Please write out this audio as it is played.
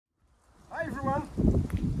everyone.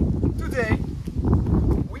 Today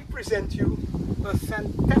we present you a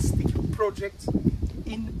fantastic project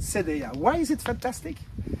in Sedella. Why is it fantastic?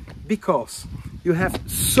 Because you have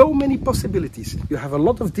so many possibilities. You have a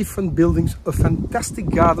lot of different buildings, a fantastic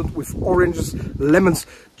garden with oranges, lemons,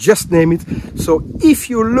 just name it. So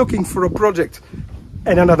if you're looking for a project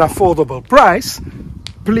and at an affordable price,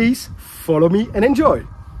 please follow me and enjoy.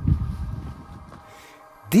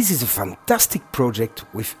 This is a fantastic project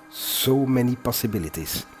with so many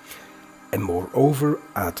possibilities and moreover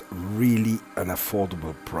at really an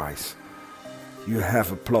affordable price. You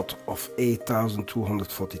have a plot of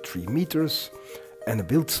 8,243 meters and a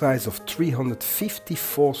build size of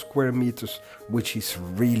 354 square meters, which is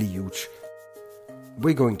really huge.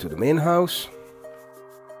 We're going to the main house.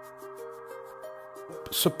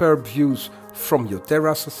 Superb views from your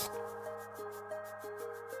terraces.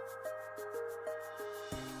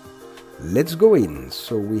 Let's go in.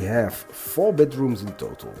 So we have 4 bedrooms in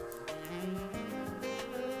total,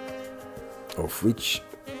 of which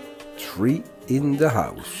 3 in the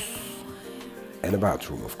house and a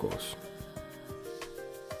bathroom, of course.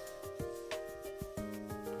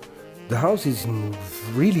 The house is in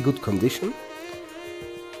really good condition.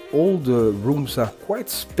 All the rooms are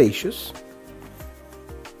quite spacious.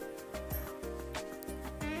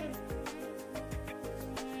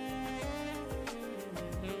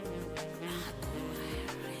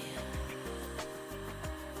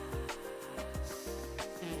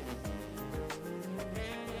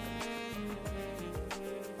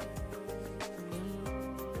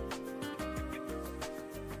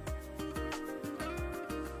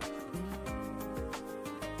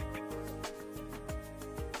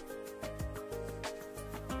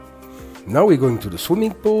 Now we're going to the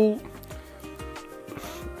swimming pool.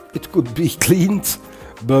 It could be cleaned,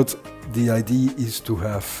 but the idea is to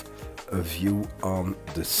have a view on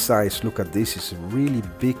the size. Look at this, it's a really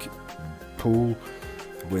big pool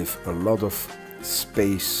with a lot of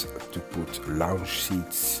space to put lounge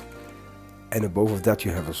seats. And above of that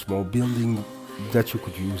you have a small building that you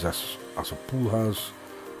could use as a pool house,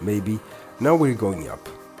 maybe. Now we're going up.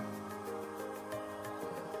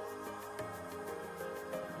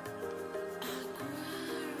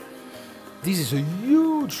 This is a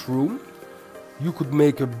huge room. You could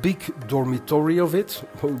make a big dormitory of it,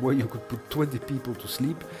 where you could put 20 people to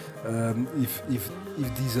sleep. If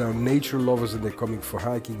these are nature lovers and they're coming for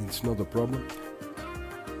hiking, it's not a problem.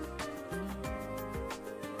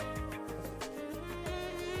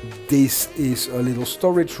 This is a little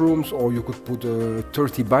storage rooms, or you could put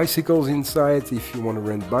 30 bicycles inside if you want to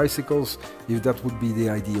rent bicycles, if that would be the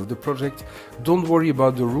idea of the project. Don't worry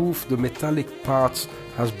about the roof, the metallic parts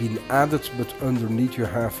has been added, but underneath you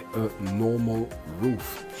have a normal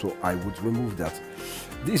roof, so I would remove that.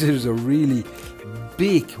 This is a really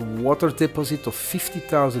big water deposit of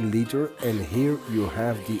 50,000 liters, and here you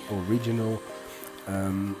have the original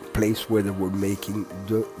place where they were making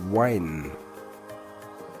the wine.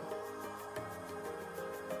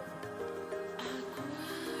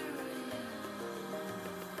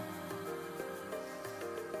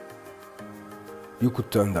 You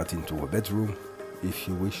could turn that into a bedroom if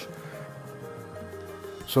you wish.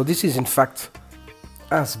 So this is in fact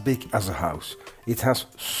as big as a house. It has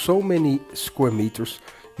so many square meters,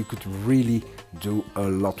 you could really do a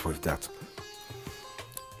lot with that.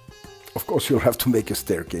 Of course you'll have to make a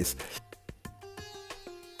staircase.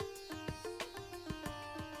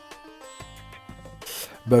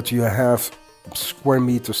 But you have square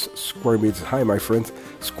meters, hi my friend,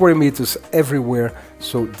 square meters everywhere,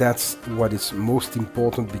 so that's what is most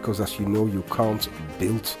important, because as you know you can't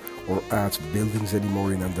build or add buildings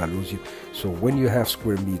anymore in Andalusia. So when you have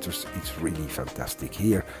square meters, it's really fantastic.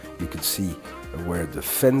 Here you can see where the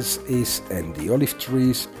fence is and the olive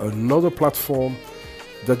trees, another platform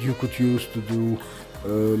that you could use to do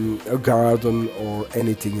a garden or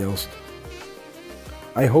anything else.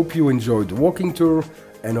 I hope you enjoyed the walking tour.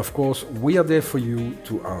 And of course, we are there for you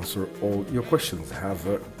to answer all your questions. Have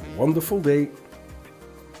a wonderful day.